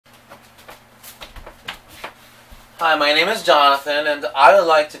Hi, my name is Jonathan, and I would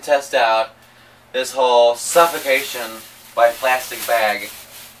like to test out this whole suffocation by plastic bag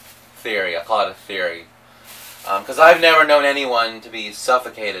theory. I call it a theory. Because I've never known anyone to be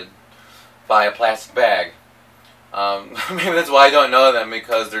suffocated by a plastic bag. Maybe that's why I don't know them,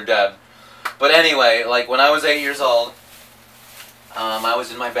 because they're dead. But anyway, like when I was 8 years old, I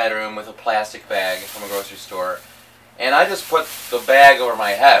was in my bedroom with a plastic bag from a grocery store, and I just put the bag over my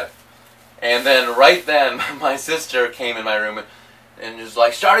head. And then right then, my sister came in my room and just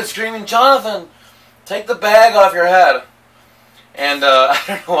like started screaming, "Jonathan, take the bag off your head!" And I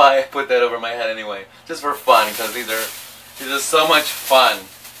don't know why I put that over my head anyway, just for fun, because these are so much fun.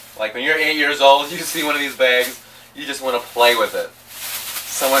 Like when you're 8 years old, you see one of these bags, you just want to play with it.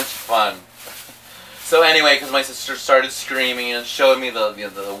 So much fun. So anyway, because my sister started screaming and showed me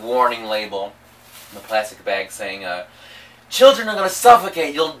the warning label on the plastic bag saying, "Children are going to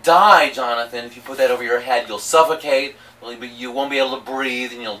suffocate. You'll die, Jonathan. If you put that over your head, you'll suffocate. You won't be able to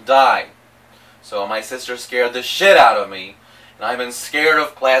breathe, and you'll die." So my sister scared the shit out of me, and I've been scared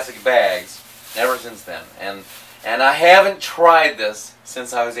of plastic bags ever since then. And I haven't tried this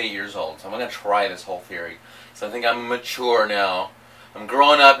since I was 8 years old. So I'm going to try this whole theory. So I think I'm mature now. I'm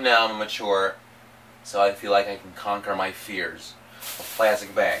grown up now. I'm mature. So I feel like I can conquer my fears of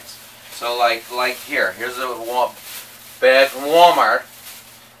plastic bags. So like here's a bag from Wal-Mart,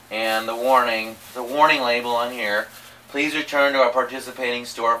 and the warning label on here: "Please return to our participating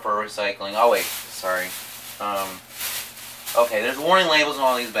store for recycling." Oh wait, sorry. Okay, there's warning labels on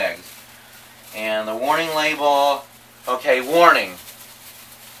all these bags, and the warning label. Okay, warning.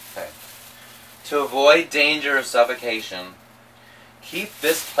 Okay, to avoid danger of suffocation, keep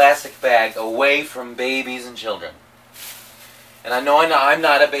this plastic bag away from babies and children. And I know I'm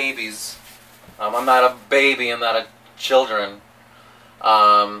not a baby's. I'm not a baby. I'm not a children.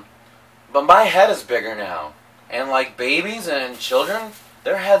 But my head is bigger now. And like babies and children,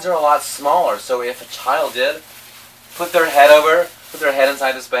 their heads are a lot smaller. So if a child did put their head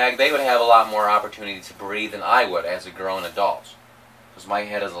inside this bag, they would have a lot more opportunity to breathe than I would as a grown adult. Because my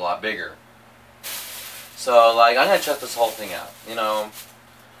head is a lot bigger. So like, I'm going to check this whole thing out. You know,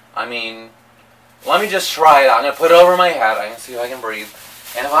 I mean, let me just try it out. I'm going to put it over my head. I'm going to see if I can breathe.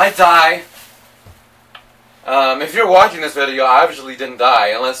 And if I die, if you're watching this video, I obviously didn't die,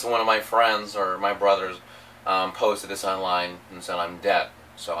 unless one of my friends or my brothers posted this online and said I'm dead.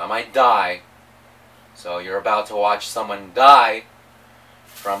 So I might die. So you're about to watch someone die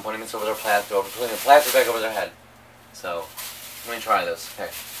from putting this over their putting a plastic bag over their head. So let me try this.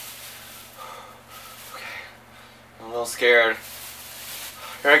 Okay. Okay. I'm a little scared.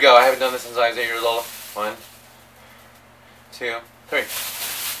 Here we go. I haven't done this since I was 8 years old. 1, 2, 3.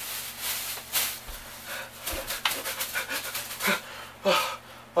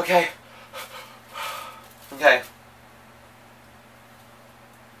 Okay. Okay.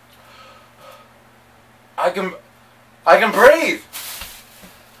 I can breathe.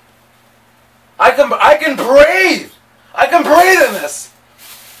 I can breathe. I can breathe in this.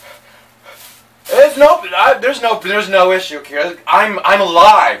 There's no issue here. I'm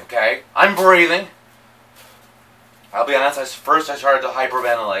alive. Okay. I'm breathing. I'll be honest. First I started to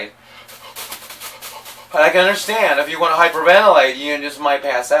hyperventilate. But I can understand, if you want to hyperventilate, you just might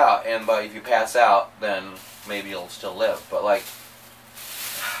pass out. But if you pass out, then maybe you'll still live. But like,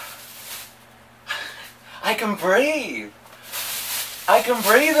 I can breathe. I can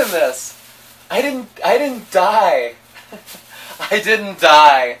breathe in this. I didn't die. I didn't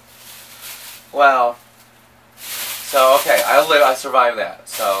die. Well, so okay, I survived that.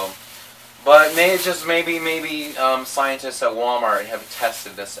 So, but maybe scientists at Wal-Mart have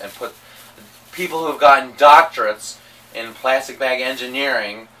tested this and put people who have gotten doctorates in plastic bag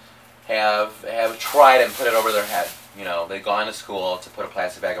engineering have tried and put it over their head. You know, they've gone to school to put a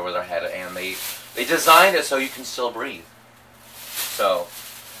plastic bag over their head, and they designed it so you can still breathe. So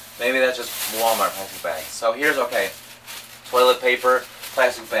maybe that's just Walmart plastic bags. So here's toilet paper,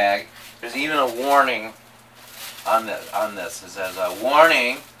 plastic bag. There's even a warning on this. It says,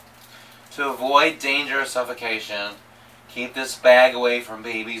 "Warning: to avoid danger of suffocation, keep this bag away from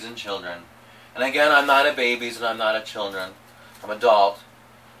babies and children." And again, I'm not a babies and I'm not a children. I'm adult.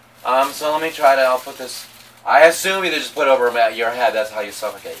 So let me try to. I'll put this. I assume you just put it over your head. That's how you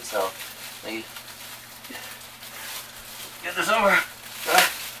suffocate. So let me get this over.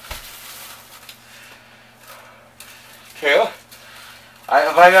 Okay.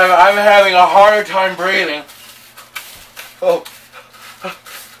 I'm having a hard time breathing. Oh,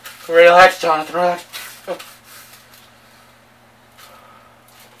 relax, Jonathan. Relax.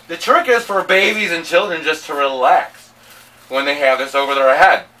 The trick is for babies and children just to relax when they have this over their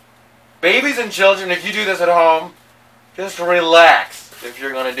head. Babies and children, if you do this at home, Just relax if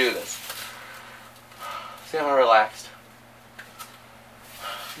you're going to do this. See, I'm relaxed.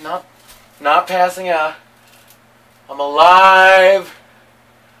 Not passing out. I'm alive.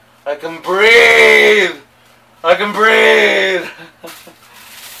 I can breathe. I can breathe.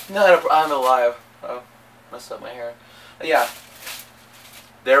 I'm alive. Oh, messed up my hair. But yeah,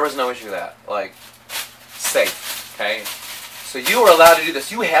 there was no issue with that. Like, safe. Okay. So you are allowed to do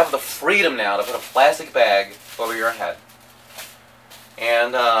this. You have the freedom now to put a plastic bag over your head.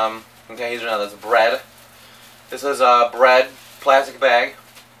 And okay, here's another. This is bread. This is a bread plastic bag.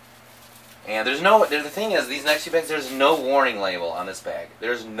 And there's no. The thing is, these next two bags, there's no warning label on this bag.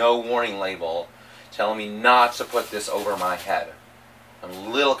 There's no warning label telling me not to put this over my head. I'm a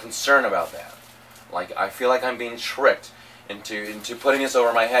little concerned about that. Like, I feel like I'm being tricked into putting this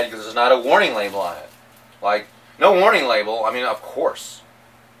over my head because there's not a warning label on it. Like, no warning label. I mean, of course,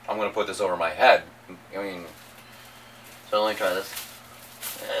 I'm going to put this over my head. I mean, so let me try this.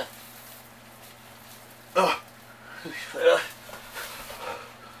 I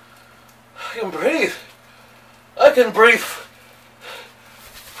can breathe. I can breathe.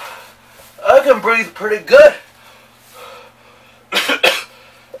 I can breathe pretty good.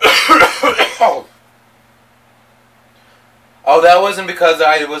 Oh, that wasn't because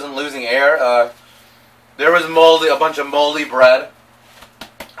I wasn't losing air. There was a bunch of moldy bread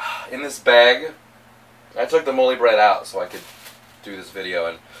in this bag. I took the moldy bread out so I could do this video,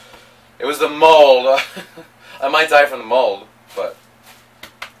 and it was the mold. I might die from the mold, but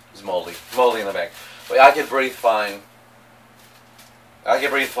it was moldy in the bag. But I could breathe fine. I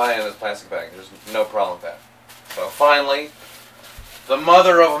could breathe fine in this plastic bag. There's no problem with that. So finally, the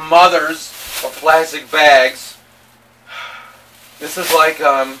mother of mothers of plastic bags. This is like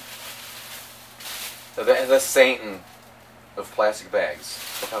the Satan of plastic bags.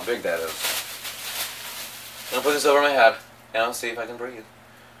 Look how big that is. I'm gonna put this over my head and I'll see if I can breathe.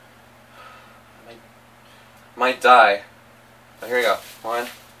 I might die. But here we go. 1,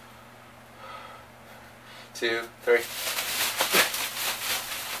 2, 3.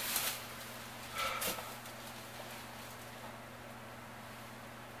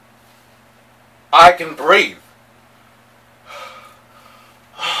 I can breathe.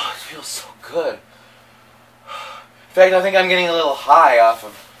 Oh, it feels so good. In fact, I think I'm getting a little high off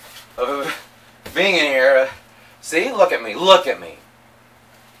of being in here. See? Look at me. Look at me.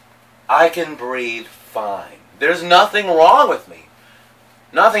 I can breathe fine. There's nothing wrong with me.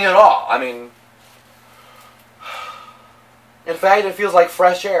 Nothing at all. I mean, in fact, it feels like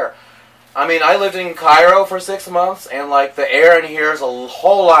fresh air. I mean, I lived in Cairo for 6 months, and like the air in here is a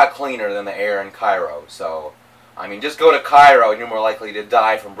whole lot cleaner than the air in Cairo. So, I mean, just go to Cairo and you're more likely to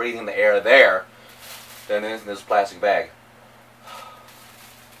die from breathing the air there than in this plastic bag.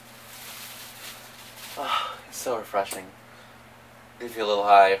 Oh, it's so refreshing. You feel a little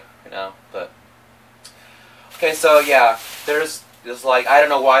high, you know, but okay. So yeah, there's like, I don't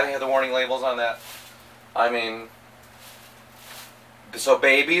know why they have the warning labels on that. I mean. So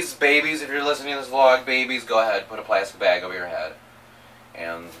babies, if you're listening to this vlog, babies, go ahead, put a plastic bag over your head.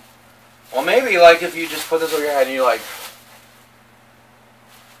 And, well, maybe, like, if you just put this over your head and you're like,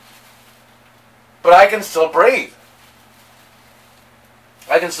 but I can still breathe.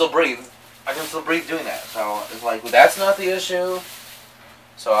 I can still breathe. I can still breathe doing that. So, it's like, well, that's not the issue.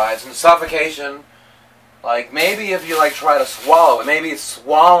 So, it's in suffocation. Like, maybe if you, like, try to swallow it, maybe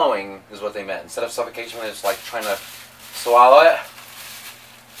swallowing is what they meant. Instead of suffocation, when it's, like, trying to swallow it.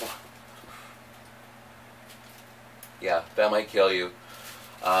 Yeah, that might kill you.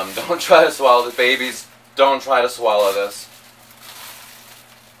 Don't try to swallow the babies. Don't try to swallow this.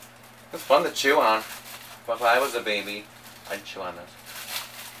 It's fun to chew on. If I was a baby, I'd chew on this.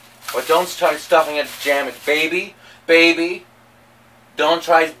 But don't try stuffing it, jam it. Baby, don't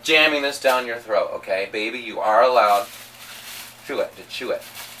try jamming this down your throat, okay? Baby, you are allowed to chew it.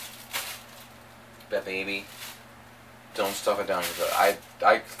 But baby, don't stuff it down your throat.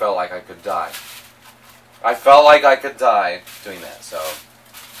 I felt like I could die. I felt like I could die doing that, so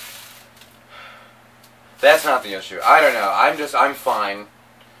that's not the issue. I don't know. I'm fine.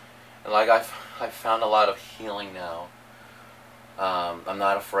 And like I've found a lot of healing now. I'm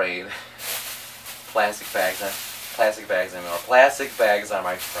not afraid. Plastic bags anymore. Plastic bags are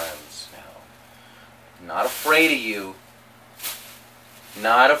my friends now. I'm not afraid of you.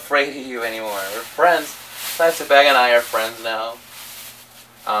 Not afraid of you anymore. We're friends. Plastic bag and I are friends now.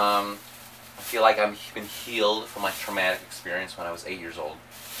 I feel like I've been healed from my traumatic experience when I was 8 years old.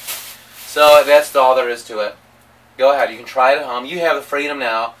 So that's all there is to it. Go ahead, you can try it at home. You have the freedom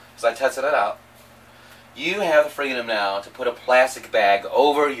now, because I tested it out. You have the freedom now to put a plastic bag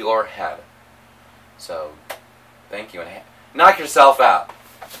over your head. So Thank you. And knock yourself out.